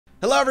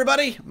Hello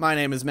everybody, my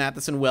name is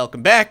Mathis and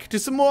welcome back to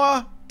some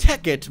more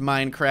Tekkit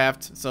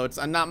Minecraft. So it's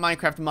not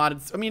Minecraft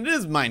modded, I mean it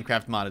is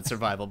Minecraft modded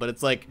survival, but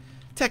it's like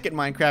Tekkit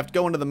Minecraft,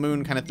 going to the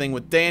moon kind of thing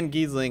with Dan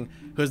Giesling,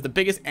 who has the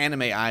biggest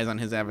anime eyes on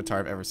his avatar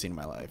I've ever seen in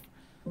my life.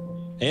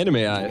 Anime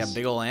eyes? Yeah,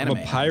 big old anime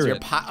I'm a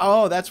pirate.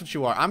 Oh, that's what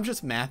you are. I'm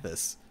just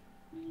Mathis.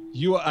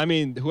 I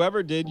mean,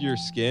 whoever did your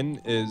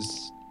skin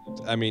is,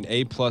 I mean,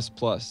 A++.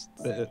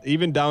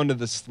 Even down to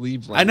the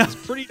sleeve length. I know.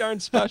 It's pretty darn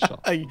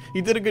special.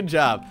 You did a good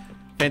job.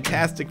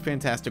 Fantastic,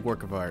 fantastic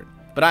work of art.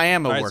 But I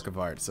am a work of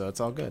art, so it's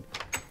all good.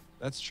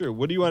 That's true.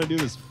 What do you want to do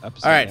this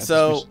episode? All right,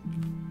 so,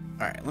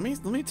 all right, let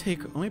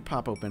me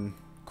pop open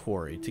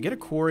quarry. To get a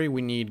quarry,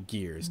 we need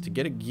gears. To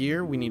get a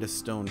gear, we need a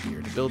stone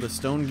gear. To build a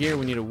stone gear,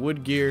 we need a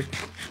wood gear.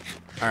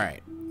 All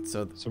right,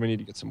 so we need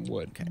to get some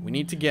wood. Okay, we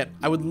need to get.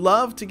 I would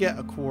love to get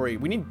a quarry.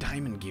 We need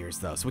diamond gears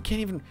though, so we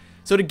can't even.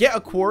 So to get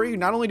a quarry,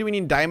 not only do we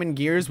need diamond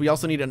gears, we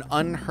also need an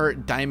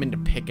unhurt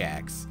diamond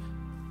pickaxe.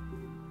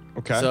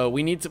 Okay. So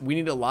we need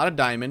a lot of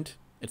diamond.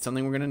 It's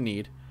something we're gonna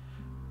need.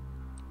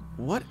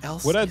 What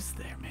else is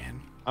there, man?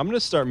 I'm gonna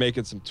start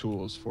making some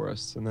tools for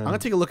us, and then I'm gonna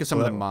take a look at some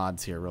of the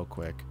mods here real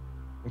quick.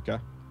 Okay.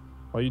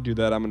 While you do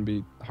that, I'm gonna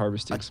be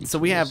harvesting some. So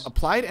we have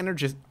applied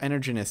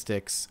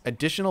energinistics,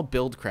 additional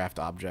buildcraft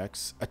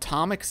objects,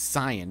 atomic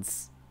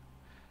science.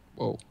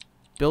 Whoa.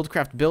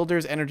 Buildcraft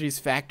builders, energies,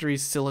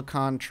 factories,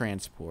 silicon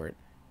transport.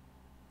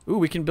 Ooh,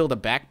 we can build a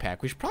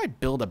backpack. We should probably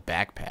build a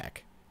backpack.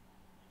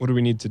 What do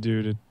we need to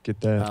do to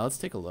get that? Let's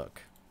take a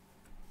look.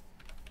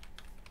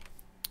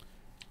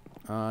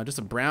 Just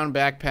a brown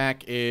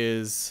backpack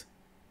is.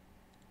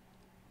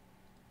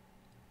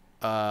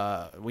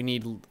 We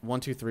need 1,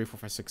 2, 3, 4,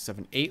 5, 6,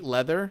 7, 8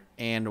 leather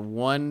and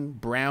 1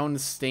 brown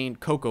stained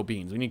cocoa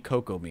beans. We need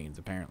cocoa beans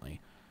apparently.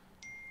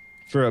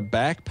 For a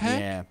backpack?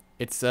 Yeah,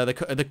 it's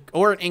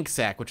or an ink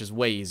sac, which is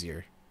way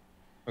easier.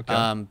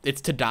 Okay.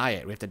 It's to dye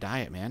it. We have to dye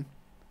it, man.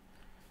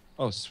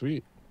 Oh,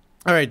 sweet.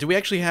 All right. Do we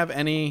actually have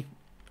any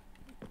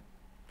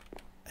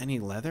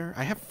leather?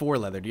 I have 4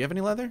 leather. Do you have any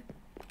leather?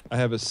 I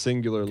have a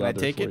singular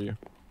leather for you.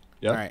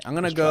 Yeah. All right. I'm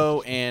gonna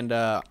go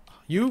and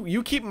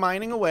you keep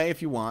mining away if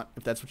you want,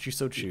 if that's what you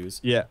so choose.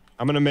 Yeah.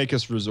 I'm gonna make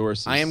us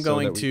resources. I am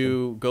going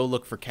to go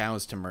look for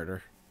cows to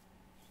murder.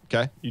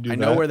 Okay. You do that. I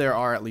know where there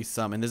are at least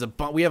some, and there's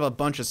we have a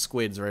bunch of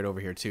squids right over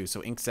here too.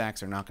 So ink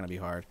sacs are not gonna be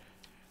hard.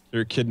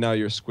 You're a kid now.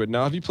 You're a squid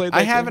now. Have you played that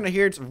I game? haven't. I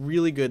hear it's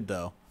really good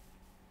though.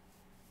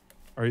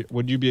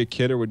 Would you be a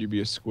kid or would you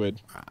be a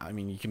squid? I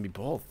mean, you can be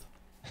both.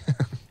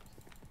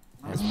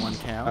 There's 1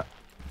 cow.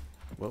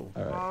 Whoa.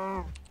 All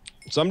right.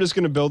 So I'm just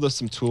gonna build us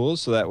some tools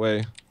so that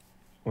way,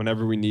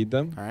 whenever we need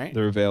them,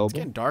 they're available. It's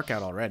getting dark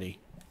out already.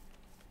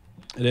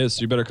 It is.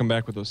 So you better come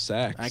back with those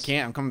sacks. I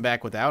can't. I'm coming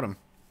back without them.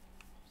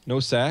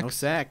 No sacks? No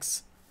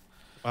sacks.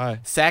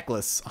 Why?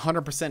 Sackless.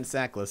 100%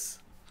 sackless.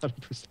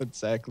 100%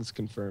 sackless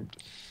confirmed.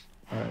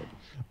 All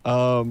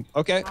right.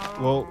 Okay.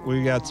 Well,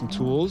 we got some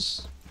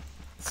tools.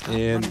 Stop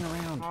running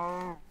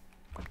around.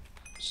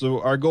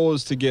 So our goal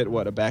is to get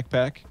what, a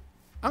backpack?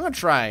 I'm gonna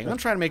try. I'm gonna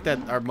try to make that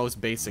our most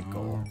basic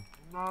goal.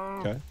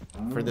 Okay.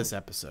 For this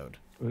episode.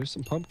 Well, there's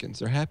some pumpkins.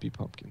 They're happy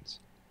pumpkins.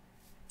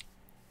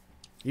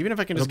 Even if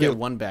I can just get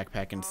 1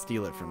 backpack and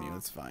steal it from you,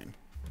 it's fine.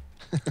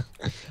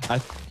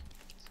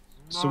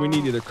 So we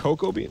need either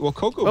cocoa bean. Well,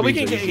 cocoa beans. But we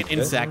can get an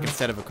ink sac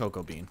instead of a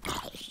cocoa bean.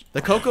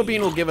 The cocoa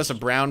bean will give us a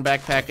brown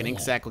backpack, and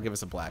ink sac will give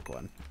us a black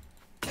one.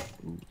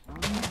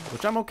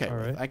 Which I'm okay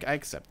with. I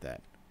accept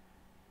that.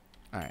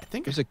 All right, I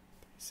think there's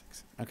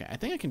okay, I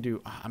think I can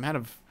do. I'm out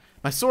of.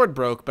 My sword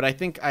broke, but I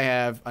think I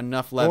have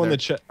enough leather. Oh, in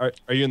the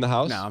are you in the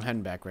house? No, I'm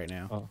heading back right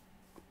now. Oh.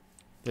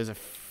 There's a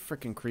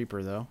freaking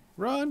creeper though.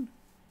 Run!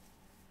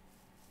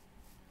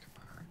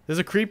 There's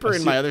a creeper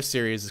in my other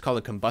series. It's called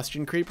a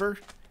combustion creeper.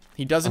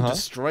 He doesn't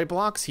destroy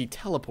blocks. He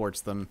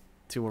teleports them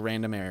to a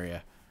random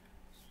area.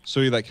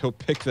 So he'll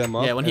pick them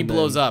up. Yeah, when he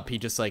blows up, he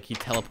just he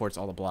teleports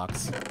all the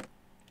blocks.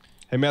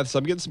 Hey, Matt,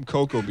 I'm getting some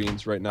cocoa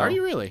beans right now. Are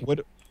you really?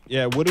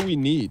 Yeah, what do we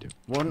need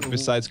 1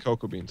 besides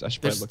cocoa beans? I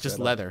should probably look just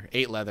that leather,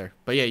 8 leather.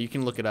 But yeah, you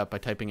can look it up by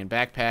typing in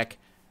backpack,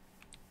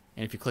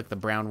 and if you click the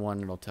brown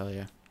one, it'll tell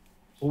you.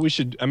 Well, we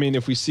should. I mean,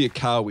 if we see a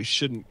cow, we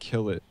shouldn't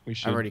kill it. We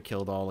should. I already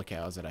killed all the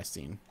cows that I've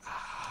seen.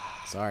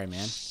 Sorry,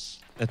 man.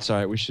 That's all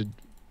right. We should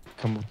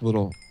come with a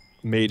little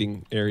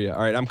mating area.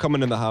 All right, I'm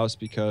coming in the house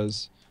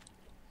because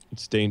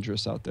it's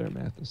dangerous out there,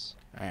 Mathis.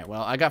 All right.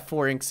 Well, I got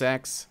 4 ink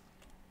sacs.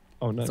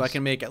 Oh, nice. So I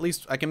can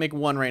make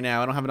 1 right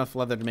now. I don't have enough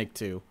leather to make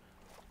 2.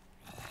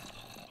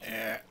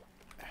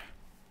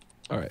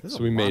 All right, There's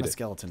so we made it. There's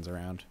a lot of skeletons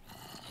around.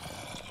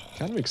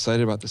 Kind of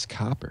excited about this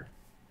copper,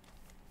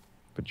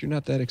 but you're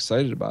not that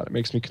excited about it. It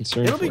makes me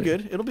concerned. It'll be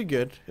good. It'll be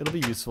good. It'll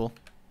be useful.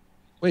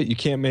 Wait, you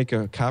can't make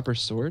a copper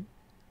sword?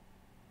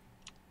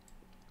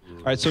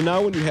 All right, so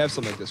now when you have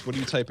something like this, what do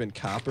you type in?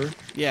 Copper?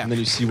 Yeah. And then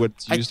you see what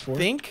it's used for? I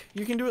think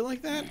you can do it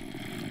like that.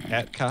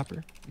 At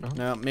copper? No?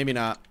 No, maybe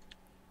not.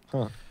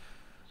 Huh.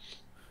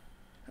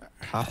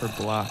 Copper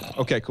block.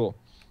 Okay, cool.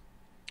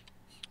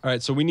 All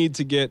right, so we need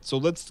to get... So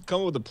let's come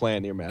up with a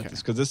plan here,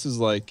 Mathis, because this is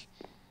like...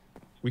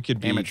 We could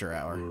be amateur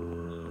hour.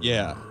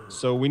 Yeah.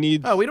 So we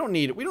need. Oh, we don't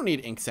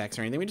need ink sacks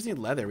or anything. We just need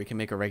leather. We can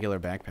make a regular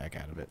backpack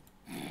out of it.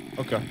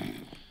 Okay.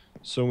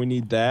 So we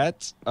need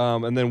that.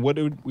 And then what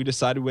did we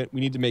decided we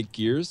need to make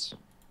gears?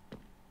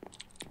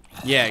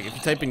 Yeah, if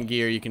you type in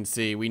gear, you can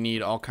see we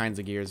need all kinds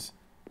of gears.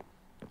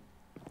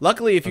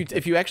 Luckily,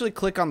 if you actually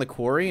click on the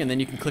quarry and then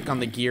you can click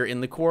on the gear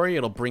in the quarry,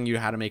 it'll bring you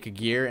how to make a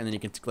gear, and then you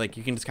can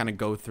just kind of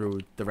go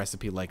through the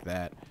recipe like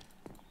that.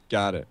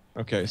 Got it.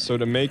 Okay, so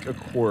to make a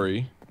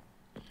quarry,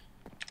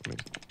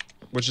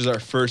 which is our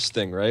first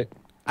thing, right?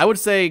 I would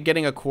say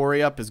getting a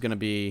quarry up is going to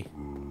be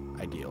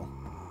ideal.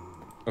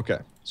 Okay,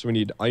 so we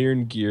need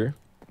iron gear.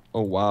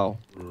 Oh, wow.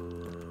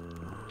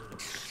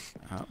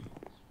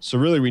 So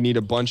really we need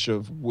a bunch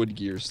of wood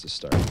gears to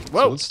start.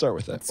 Whoa! So let's start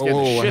with that. That scared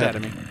the shit out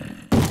of me.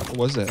 What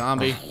was that?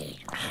 Zombie.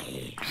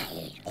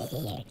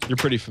 You're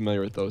pretty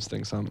familiar with those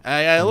things, huh?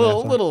 A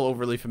little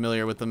overly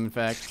familiar with them, in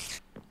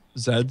fact.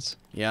 Zeds?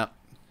 Yeah.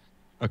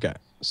 Okay,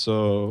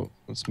 so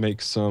let's make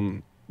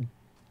some...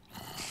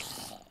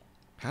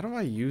 How do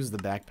I use the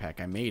backpack?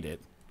 I made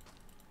it.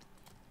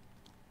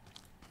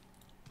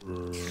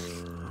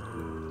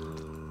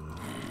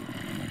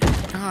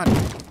 God.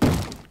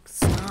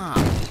 Stop.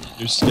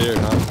 You're scared,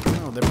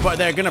 huh? No,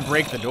 they're gonna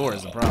break the door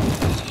is the problem.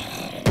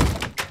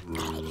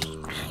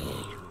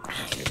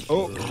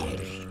 Oh.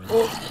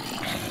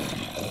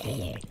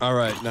 All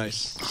right,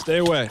 nice. Stay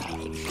away.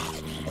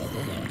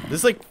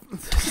 There's like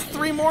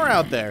 3 more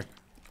out there.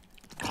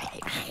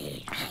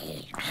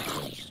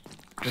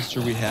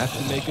 Mister, we have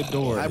to make a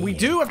door. We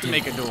do have to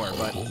make a door,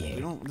 but we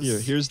don't.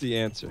 Here's the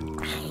answer.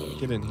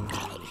 Get in here.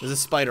 There's a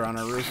spider on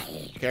our roof.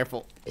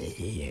 Careful.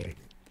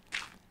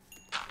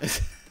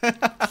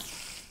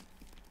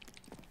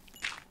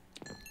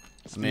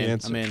 I'm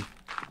in.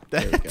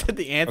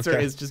 The answer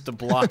is just to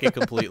block it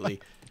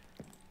completely.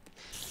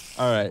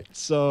 All right,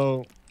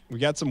 so we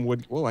got some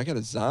wood. Whoa, I got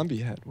a zombie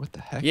head. What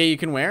the heck? Yeah, you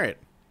can wear it.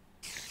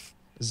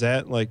 Is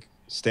that like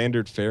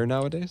standard fare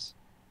nowadays?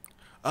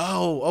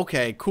 Oh,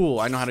 okay, cool.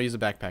 I know how to use a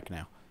backpack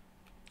now.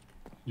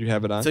 You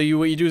have it on? So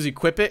what you do is you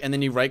equip it, and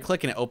then you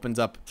right-click, and it opens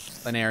up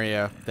an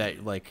area that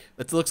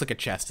it looks like a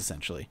chest,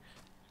 essentially.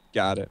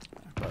 Got it.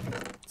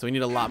 So we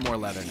need a lot more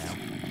leather now.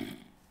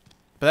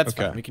 But that's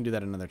fine. We can do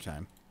that another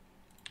time.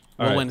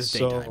 Well, when it's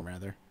daytime,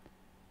 rather.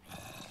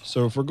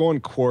 So if we're going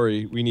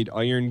quarry, we need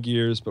iron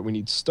gears, but we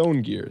need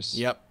stone gears.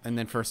 Yep, and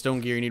then for stone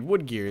gear, you need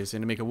wood gears,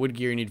 and to make a wood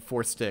gear, you need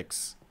 4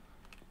 sticks.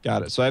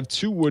 Got it. So I have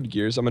 2 wood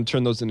gears. I'm going to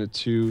turn those into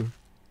 2...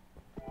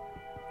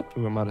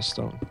 Ooh, I'm out of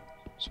stone.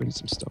 So we need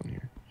some stone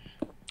here.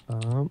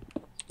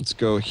 Let's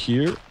go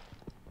here.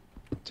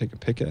 Take a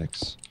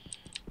pickaxe.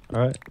 All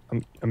right.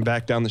 I'm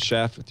back down the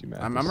shaft with you,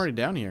 Matt. I'm already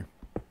down here.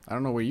 I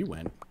don't know where you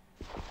went.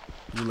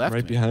 You left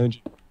right me. Behind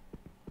you.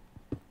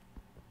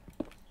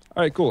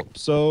 All right, cool.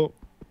 So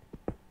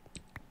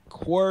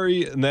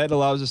quarry, and that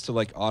allows us to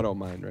like auto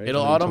mine, right?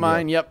 It'll auto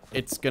mine. Yep.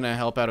 It's gonna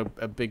help out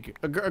a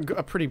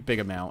pretty big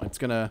amount. It's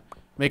gonna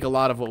make a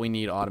lot of what we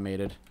need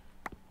automated.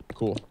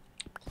 Cool.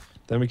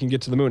 Then we can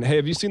get to the moon. Hey,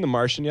 have you seen The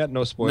Martian yet?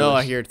 No spoilers. No,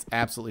 I hear it's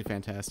absolutely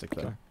fantastic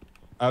though. Okay.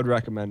 I would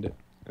recommend it.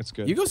 It's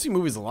good. You go see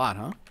movies a lot,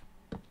 huh?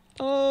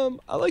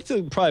 I like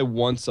to probably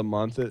once a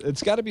month.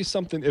 It's got to be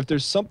something. If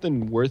there's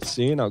something worth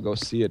seeing, I'll go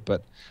see it.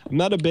 But I'm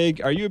not a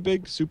big. Are you a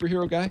big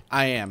superhero guy?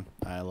 I am.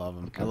 I love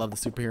them. Okay. I love the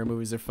superhero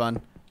movies. They're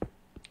fun.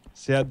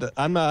 See,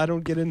 I'm not. I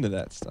don't get into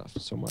that stuff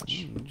so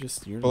much.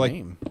 Just your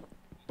name.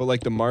 But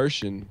like The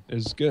Martian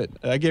is good.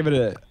 I gave it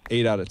a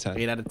 8 out of 10.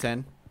 8 out of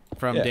 10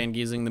 from Dan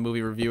Giesing, the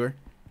movie reviewer.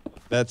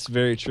 That's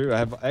very true. I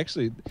have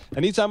actually.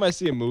 Anytime I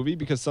see a movie,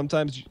 because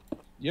sometimes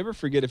you ever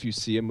forget if you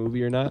see a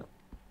movie or not.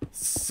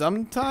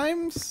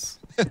 Sometimes.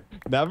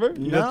 Never?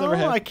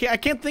 No, I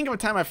can't think of a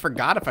time I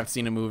forgot if I've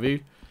seen a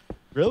movie.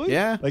 Really?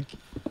 Yeah.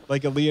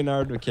 Like a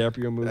Leonardo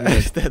DiCaprio movie.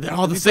 Like, they're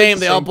all the same.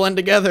 They all blend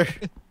together.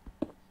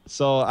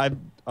 So I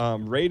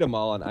rate them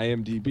all on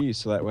IMDb,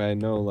 so that way I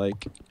know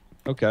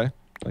okay,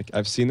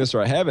 I've seen this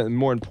or I haven't. And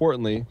more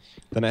importantly,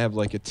 then I have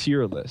like a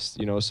tier list,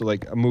 so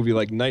like a movie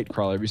like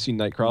Nightcrawler. Have you seen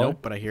Nightcrawler? Nope,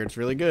 but I hear it's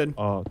really good.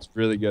 Oh, it's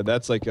really good.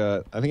 That's like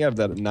I think I have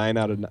that at 9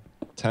 out of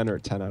 10 or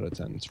 10 out of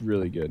 10. It's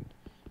really good.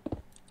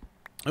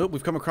 Oh,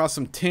 we've come across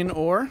some tin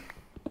ore.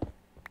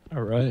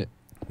 All right.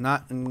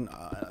 Not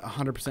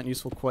 100%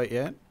 useful quite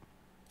yet.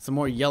 Some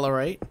more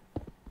yellowite.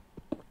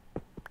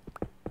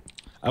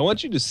 I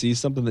want you to see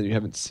something that you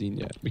haven't seen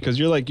yet, because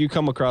you're like, you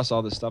come across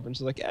all this stuff and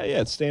it's like,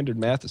 yeah, it's standard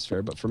math is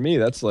fair. But for me,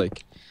 that's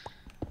like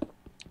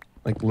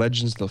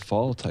Legends of the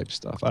Fall type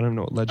stuff. I don't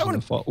know what Legends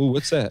of the Fall. Ooh,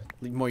 what's that?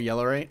 More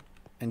yellowite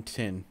and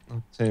tin.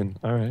 Oh, tin.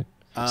 All right.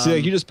 See,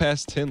 you just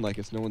pass tin like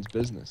it's no one's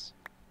business.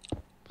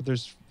 But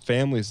there's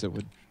families that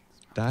would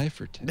die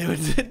for tin. They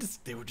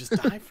would just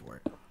die for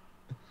it.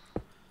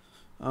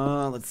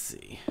 Let's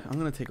see. I'm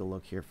gonna take a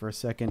look here for a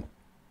second.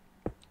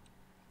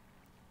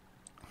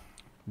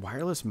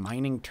 Wireless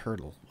mining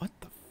turtle. What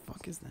the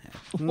fuck is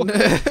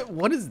that?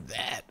 What is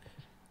that?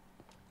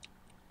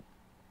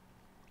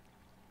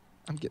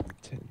 I'm getting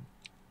tin.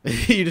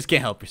 You just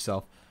can't help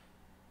yourself.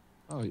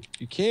 Oh,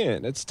 you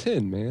can't. It's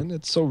tin, man.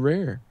 It's so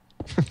rare.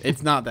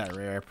 It's not that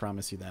rare, I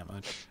promise you that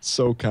much.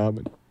 So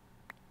common.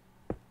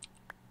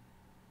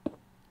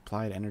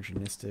 Applied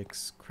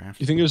energinistics, craft.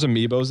 You think there's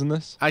amiibos in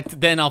this?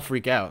 Then I'll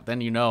freak out.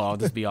 Then I'll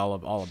just be all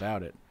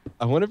about it.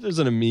 I wonder if there's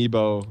an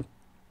amiibo.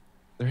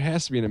 There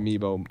has to be an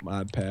amiibo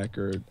mod pack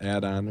or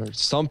add-on or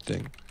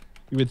something.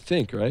 You would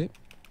think, right?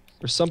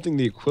 Or something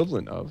the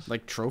equivalent of.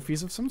 Like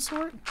trophies of some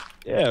sort?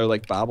 Yeah, or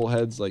like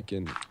bobbleheads like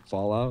in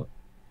Fallout.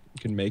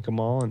 You can make them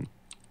all and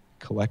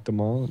collect them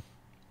all.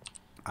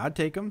 I'd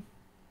take them.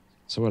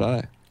 So would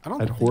I.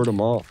 I'd hoard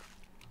them all.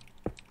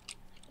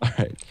 All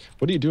right.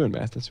 What are you doing,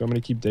 Mathis? You want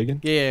me to keep digging?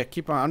 Yeah,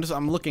 keep on.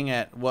 I'm looking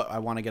at what I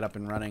want to get up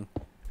and running.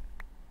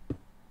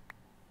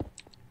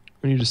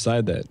 When you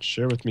decide that,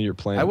 share with me your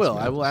plans. I will.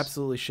 Mathis. I will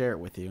absolutely share it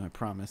with you. I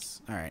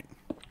promise. All right.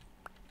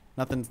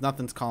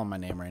 Nothing's calling my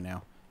name right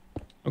now.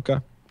 Okay.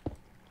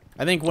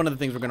 I think one of the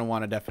things we're going to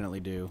want to definitely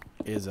do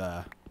is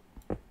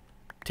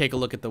take a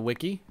look at the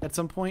wiki at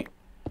some point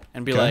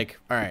and be like,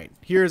 all right,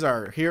 here is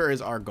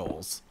our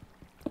goals.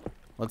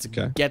 Let's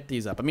get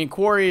these up. I mean,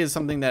 quarry is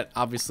something that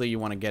obviously you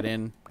want to get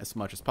in as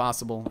much as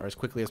possible or as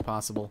quickly as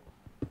possible.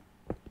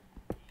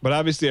 But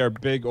obviously our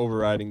big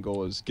overriding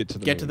goal is get to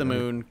the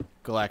moon,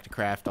 galactic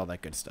craft, all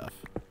that good stuff.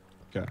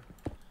 Okay.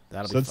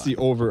 That'll be that's fun. the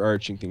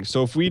overarching thing.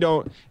 So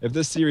if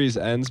this series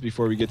ends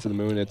before we get to the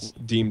moon, it's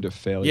deemed a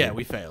failure. Yeah,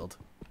 we failed.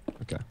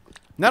 Okay.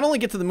 Not only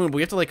get to the moon, but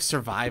we have to like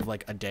survive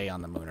like a day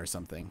on the moon or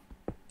something.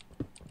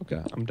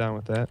 Okay, I'm down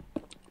with that.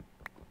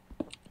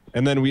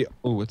 And then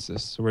what's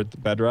this? So we're at the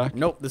bedrock?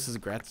 Nope, this is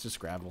it's just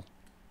gravel.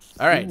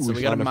 All right, so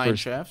we got a mine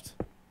shaft.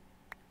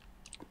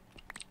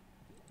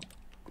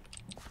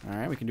 All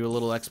right, we can do a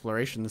little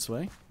exploration this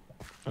way.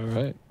 All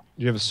right.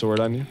 You have a sword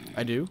on you?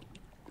 I do.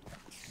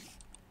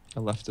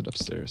 I left it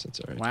upstairs. That's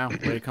all right. Wow, way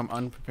to come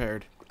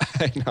unprepared.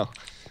 I know.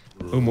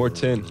 Ooh, more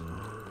tin.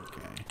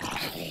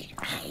 Okay.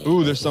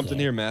 Ooh, there's something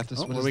here, Mathis.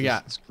 What do we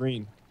got? It's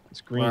green.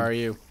 It's green. Where are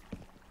you?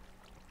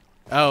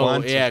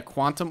 Oh, yeah,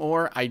 quantum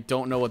ore. I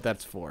don't know what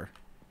that's for.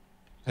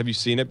 Have you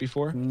seen it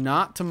before?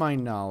 Not to my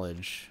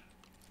knowledge.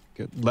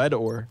 Good. Lead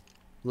ore.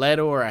 Lead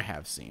ore I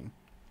have seen.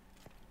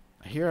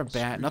 I hear a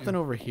bat. Nothing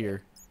over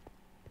here.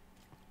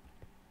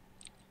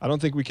 I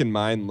don't think we can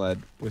mine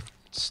lead with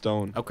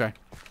stone. Okay.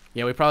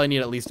 Yeah, we probably need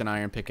at least an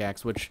iron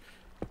pickaxe, which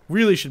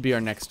really should be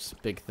our next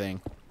big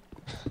thing.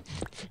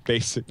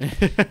 Basic.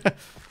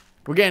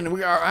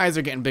 Our eyes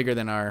are getting bigger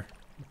than our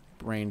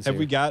brains. Have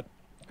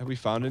we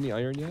found any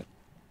iron yet?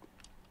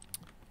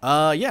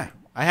 Yeah.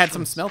 I had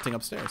some smelting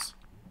upstairs.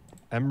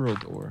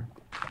 Emerald ore.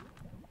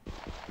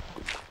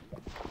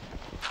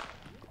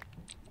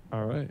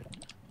 All right.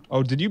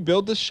 Oh, did you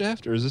build this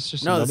shaft, or is this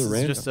just another random?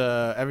 No, this is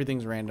just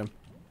everything's random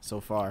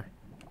so far.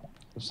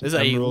 There's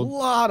a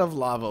lot of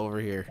lava over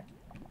here.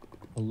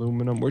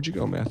 Aluminum. Where'd you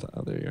go, Math?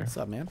 Oh, there you are. What's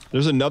up, man?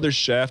 There's another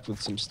shaft with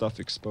some stuff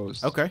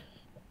exposed. Okay.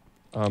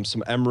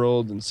 Some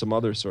emerald and some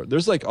other sort.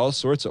 There's like all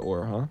sorts of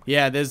ore, huh?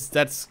 Yeah,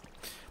 that's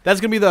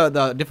gonna be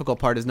the difficult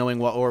part, is knowing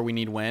what ore we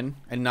need when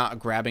and not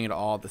grabbing it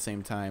all at the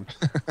same time.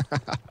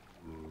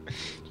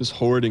 Just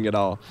hoarding it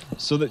all.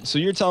 So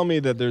you're telling me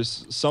that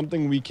there's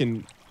something we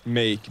can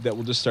make that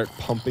will just start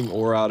pumping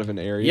ore out of an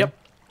area? Yep.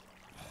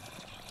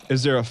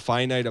 Is there a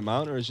finite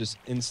amount, or is it just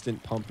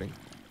instant pumping?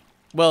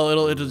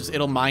 Well,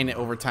 it'll mine it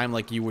over time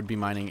like you would be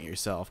mining it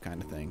yourself,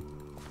 kind of thing.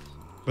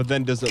 But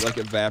then does it like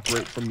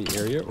evaporate from the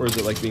area, or is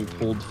it like being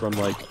pulled from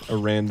like a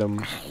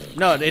random?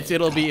 No,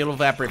 it'll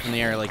evaporate from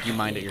the area like you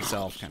mined it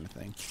yourself, kind of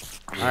thing.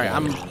 All right,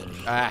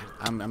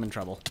 I'm in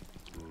trouble.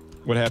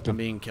 What happened? I'm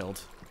being killed.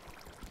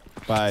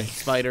 By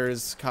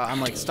spiders.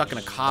 I'm like stuck in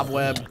a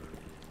cobweb.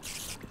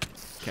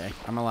 Okay,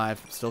 I'm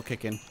alive, still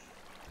kicking.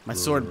 My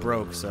sword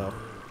broke, so.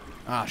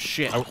 Ah,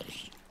 shit. Oh,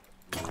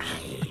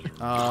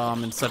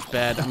 I'm in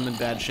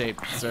bad shape,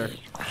 sir.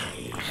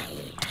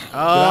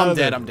 Oh, I'm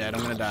dead. I'm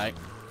gonna die.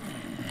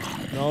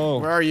 No.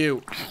 Where are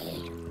you?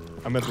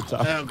 I'm at the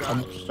top. Oh, God.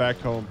 I'm back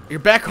home. You're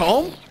back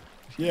home?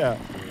 Yeah.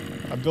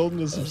 I'm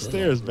building some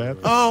stairs, man.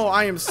 Oh,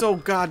 I am so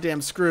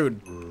goddamn screwed.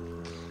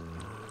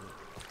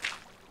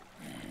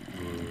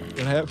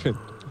 What happened?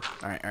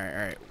 All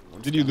right.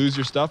 Did you lose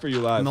your stuff, or are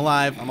you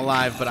alive? I'm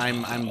alive, but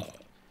I'm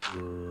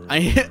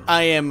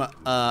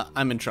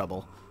in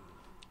trouble.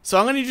 So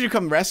I'm gonna need you to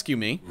come rescue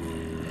me.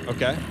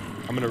 Okay.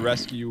 I'm gonna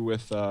rescue you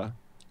with I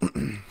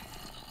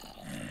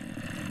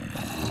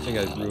think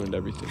I ruined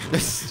everything.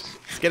 Let's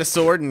get a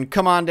sword and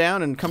come on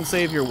down and come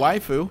save your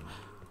waifu.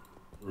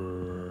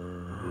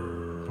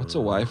 What's a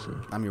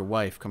waifu? I'm your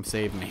wife. Come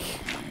save me.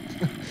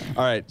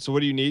 All right. So what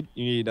do you need?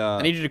 You need.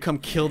 I need you to come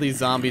kill these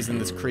zombies and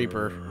this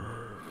creeper.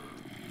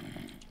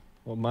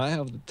 Well,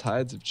 how the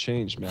tides have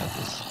changed,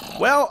 Mathis.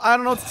 Well, I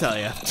don't know what to tell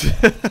you.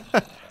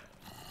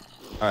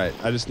 All right.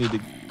 I just need to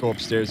go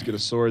upstairs, get a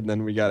sword, and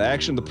then we got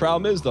action. The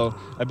problem is, though,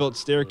 I built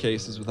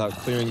staircases without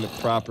clearing the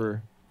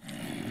proper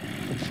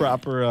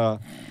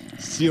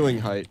ceiling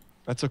height.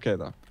 That's okay,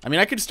 though. I mean,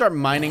 I could start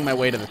mining my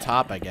way to the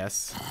top, I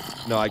guess.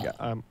 No,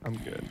 I'm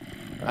good.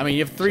 I mean,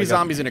 you have 3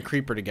 zombies and a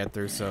creeper to get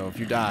through, so if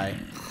you die.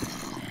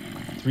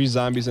 3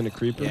 zombies and a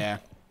creeper? Yeah.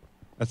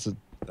 It's a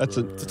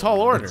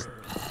tall order.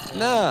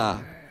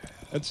 Nah.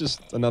 That's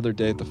just another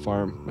day at the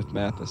farm with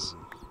Mathis.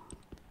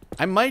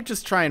 I might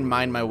just try and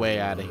mine my way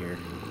out of here.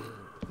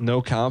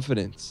 No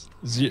confidence.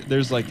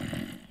 There's like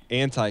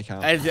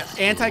anti-confidence.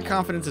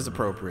 Anti-confidence is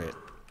appropriate. Okay,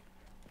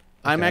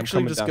 I'm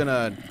actually just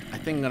gonna, I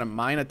think I'm gonna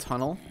mine a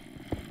tunnel.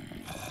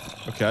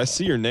 Okay, I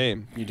see your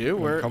name. You do?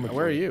 Where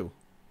are you?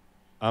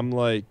 I'm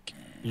like,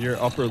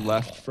 you're upper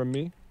left from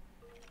me.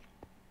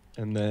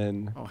 And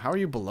then... Oh, how are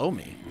you below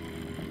me?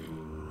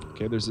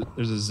 Okay, there's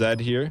a Z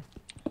here.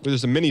 Oh,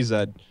 there's a mini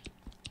Z.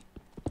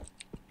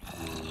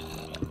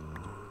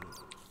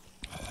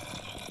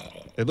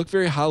 They look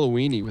very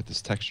Halloween-y with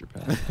this texture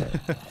pack.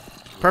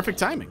 Perfect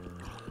timing.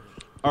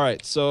 All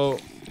right, so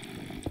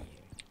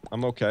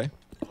I'm okay.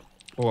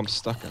 Oh, I'm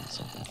stuck on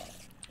something.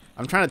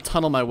 I'm trying to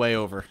tunnel my way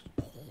over.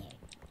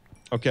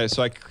 Okay,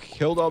 so I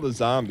killed all the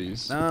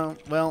zombies. No,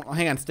 well,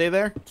 hang on. Stay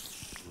there.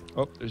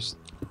 Oh, there's...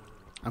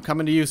 I'm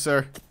coming to you,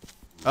 sir.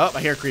 Oh,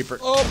 I hear a creeper.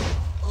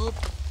 Oh.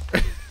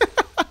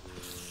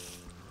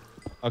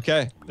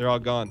 Okay, they're all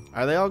gone.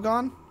 Are they all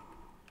gone?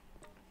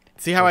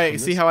 See how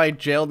I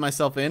jailed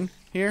myself in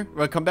here?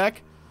 Will I come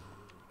back?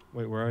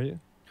 Wait, where are you?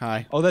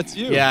 Hi. Oh, that's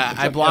you. Yeah,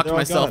 I blocked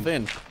myself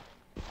in.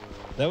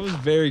 That was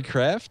very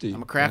crafty.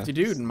 I'm a crafty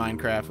dude in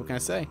Minecraft. What can I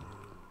say?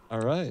 All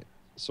right.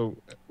 So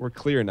we're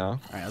clear now. All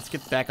right, let's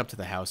get back up to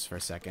the house for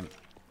a second.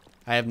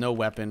 I have no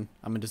weapon.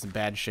 I'm in just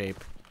bad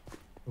shape.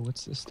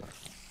 What's this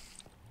stuff?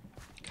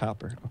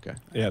 Copper. Okay.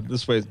 Yeah,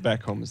 this way.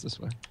 Back home is this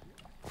way.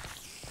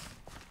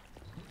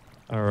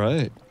 All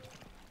right.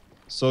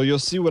 So you'll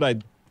see what I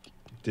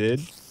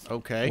did.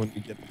 Okay. When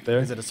we get there.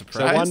 Is it a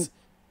surprise?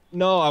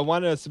 No, I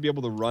wanted us to be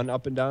able to run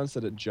up and down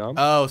instead of jump.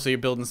 Oh, so you're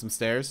building some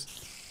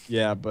stairs?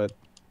 Yeah, but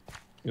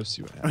you'll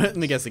see what happens. Let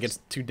me guess, it gets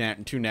too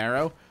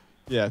narrow?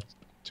 Yeah,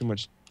 too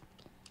much.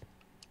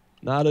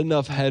 Not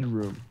enough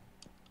headroom.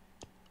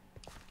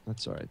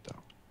 That's all right, though.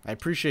 I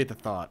appreciate the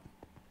thought.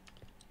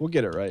 We'll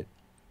get it right.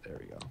 There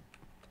we go.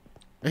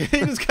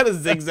 You just kind of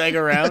zigzag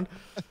around.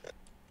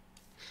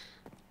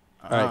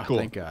 All right, cool.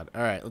 Thank God.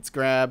 All right, let's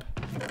grab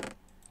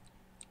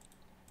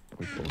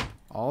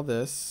all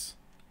this.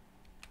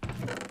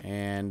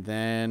 And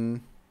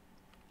then...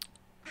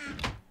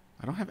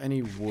 I don't have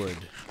any wood.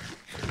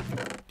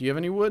 Do you have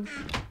any wood?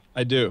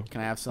 I do.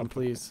 Can I have some,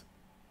 please?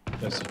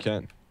 Yes, you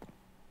can.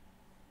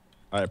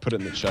 All right, put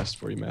it in the chest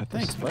for you, Mathis.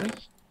 Thanks, buddy.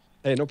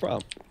 Hey, no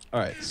problem. All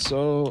right,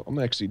 so I'm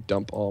gonna actually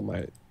dump all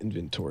my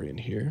inventory in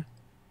here.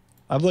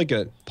 I have like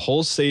a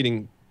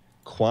pulsating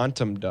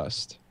quantum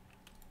dust.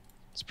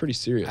 It's pretty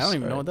serious. I don't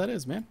even know what that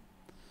is, man.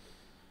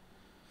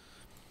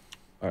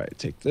 All right,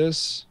 take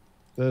this.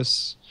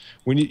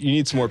 You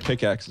need some more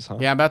pickaxes, huh?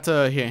 Yeah, I'm about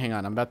to... Here, hang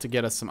on. I'm about to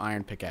get us some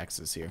iron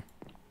pickaxes here.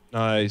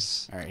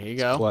 Nice. All right, here you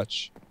go.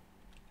 Clutch.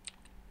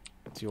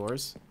 It's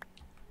yours.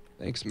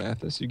 Thanks,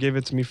 Mathis. You gave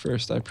it to me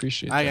first. I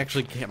appreciate it. I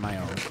actually get my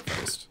own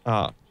first.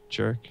 Ah,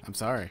 jerk. I'm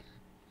sorry.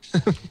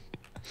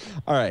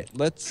 All right,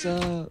 let's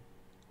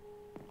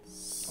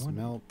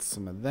smelt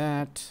some of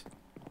that.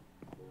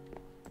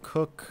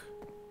 Cook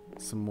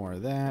some more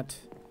of that.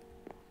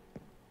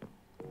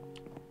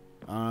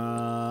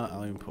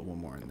 I'll even put one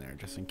more in there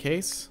just in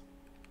case.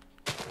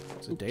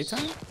 Is it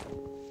daytime?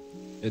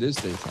 It is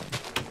daytime.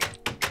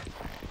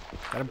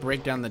 Gotta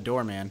break down the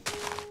door, man.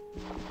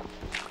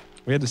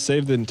 We had to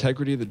save the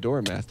integrity of the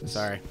door, Mathis.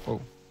 Sorry. Oh,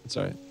 it's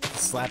all right.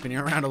 Slapping you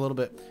around a little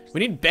bit.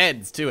 We need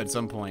beds too at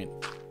some point.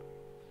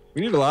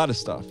 We need a lot of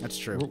stuff. That's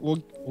true.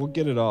 We'll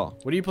get it all.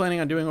 What are you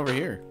planning on doing over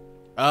here?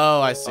 Oh,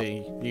 I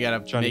see. You gotta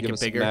make it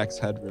bigger. Max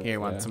headroom. Here,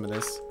 want some of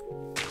this?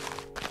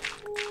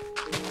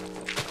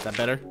 Is that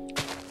better?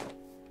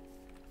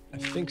 I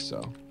think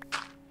so.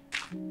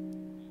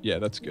 Yeah,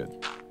 that's good.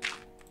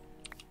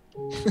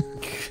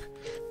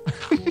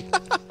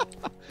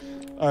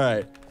 All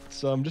right.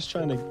 So I'm just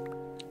trying to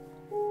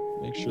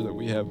make sure that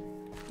we have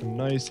a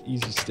nice,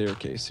 easy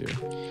staircase here.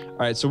 All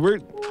right. So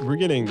we're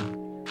getting.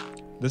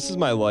 This is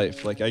my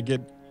life. Like I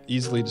get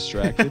easily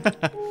distracted.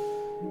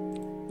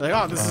 Like,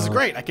 oh, this is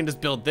great. I can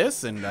just build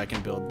this, and I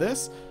can build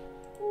this.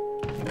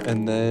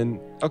 And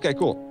then, okay,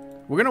 cool.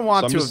 We're gonna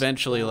want to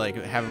eventually like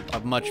have a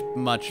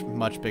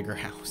much bigger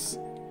house.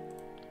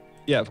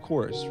 Yeah, of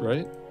course,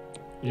 right?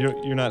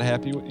 You're not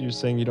happy? You're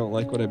saying you don't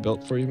like what I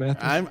built for you,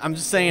 Matthew? I'm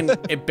just saying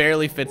it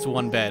barely fits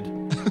one bed.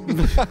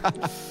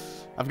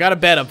 I've got a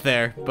bed up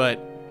there, but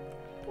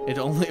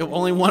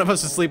only one of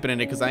us is sleeping in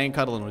it because I ain't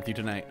cuddling with you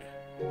tonight.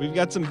 We've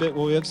got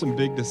we have some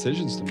big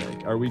decisions to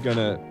make. Are we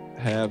gonna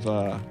have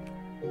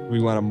do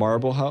we want a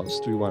marble house?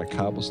 Do we want a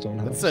cobblestone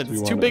house?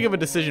 It's too big of a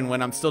decision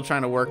when I'm still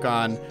trying to work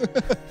on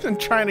and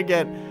trying to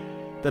get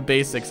the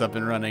basics up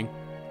and running.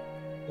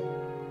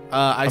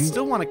 I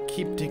still want to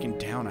keep digging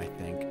down, I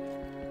think.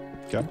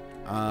 Okay.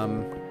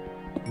 I'm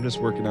just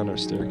working on our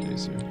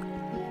staircase here.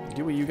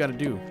 Do what you gotta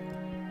do.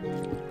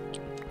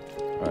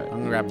 All right. I'm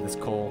gonna grab this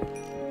coal.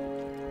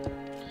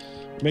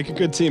 Make a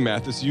good team,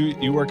 Mathis.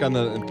 You work on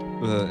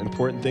the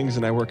important things,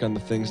 and I work on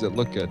the things that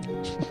look good.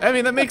 I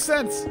mean, that makes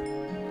sense.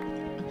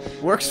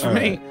 Works for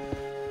me.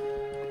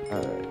 All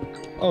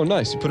right. Oh,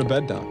 nice. You put a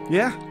bed down.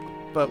 Yeah,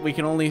 but we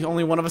can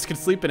only one of us can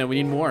sleep in it. We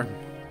need more.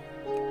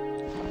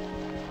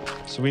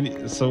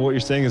 So what you're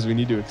saying is we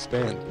need to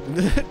expand.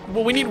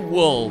 Well, we need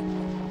wool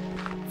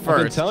first.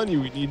 I've been telling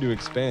you we need to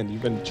expand.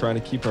 You've been trying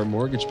to keep our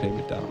mortgage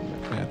payment down,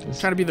 Mathis.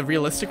 Trying to be the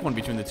realistic one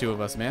between the two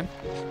of us, man.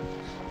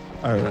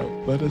 All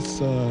right, let us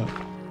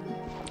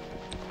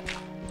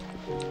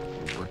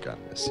work on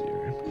this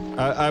here.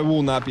 I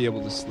will not be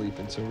able to sleep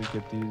until we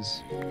get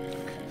these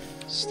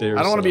stairs.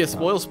 I don't want to be a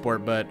spoil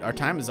sport, but our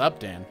time is up,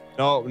 Dan.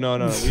 No.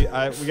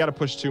 We got to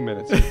push 2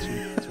 minutes. 2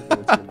 minutes.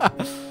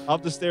 I'll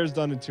have the stairs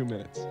done in 2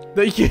 minutes.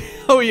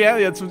 Oh yeah,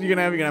 that's what you're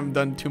gonna have. You're gonna have them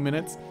done in 2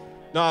 minutes.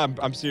 No,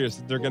 I'm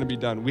serious. They're gonna be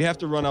done. We have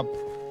to run up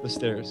the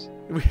stairs.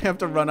 We have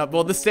to run up.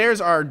 Well, the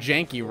stairs are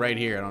janky right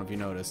here. I don't know if you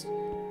noticed.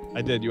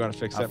 I did. You want to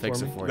fix that fix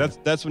for me? it for you.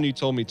 That's when you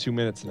told me 2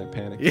 minutes and I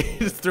panicked. You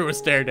just threw a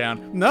stair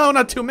down. No,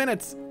 not 2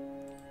 minutes.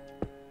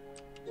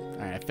 All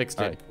right, I fixed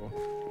it. All right, cool.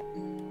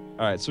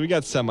 All right, so we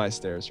got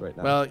semi-stairs right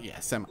now. Well, yeah,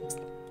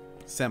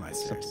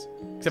 semi-stairs.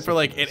 Except for,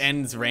 like, it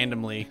ends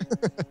randomly.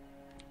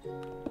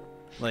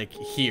 Like,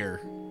 here.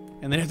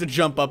 And then you have to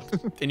jump up,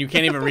 and you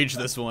can't even reach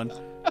this one.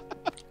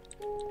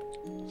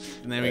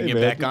 And then we can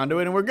get back onto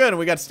it, and we're good, and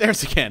we got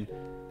stairs again.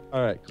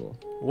 All right, cool.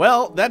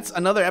 Well, that's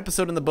another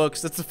episode in the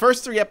books. That's the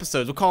first 3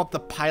 episodes. We'll call it the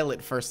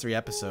pilot first 3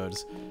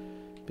 episodes.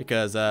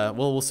 Because,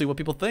 we'll see what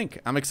people think.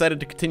 I'm excited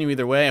to continue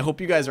either way. I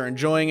hope you guys are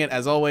enjoying it.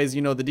 As always,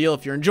 you know the deal.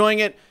 If you're enjoying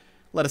it,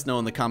 let us know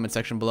in the comment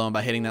section below and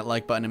by hitting that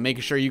like button and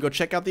making sure you go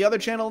check out the other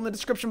channel in the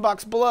description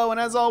box below. And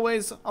as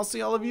always, I'll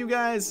see all of you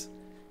guys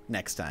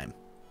next time.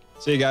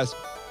 See you guys.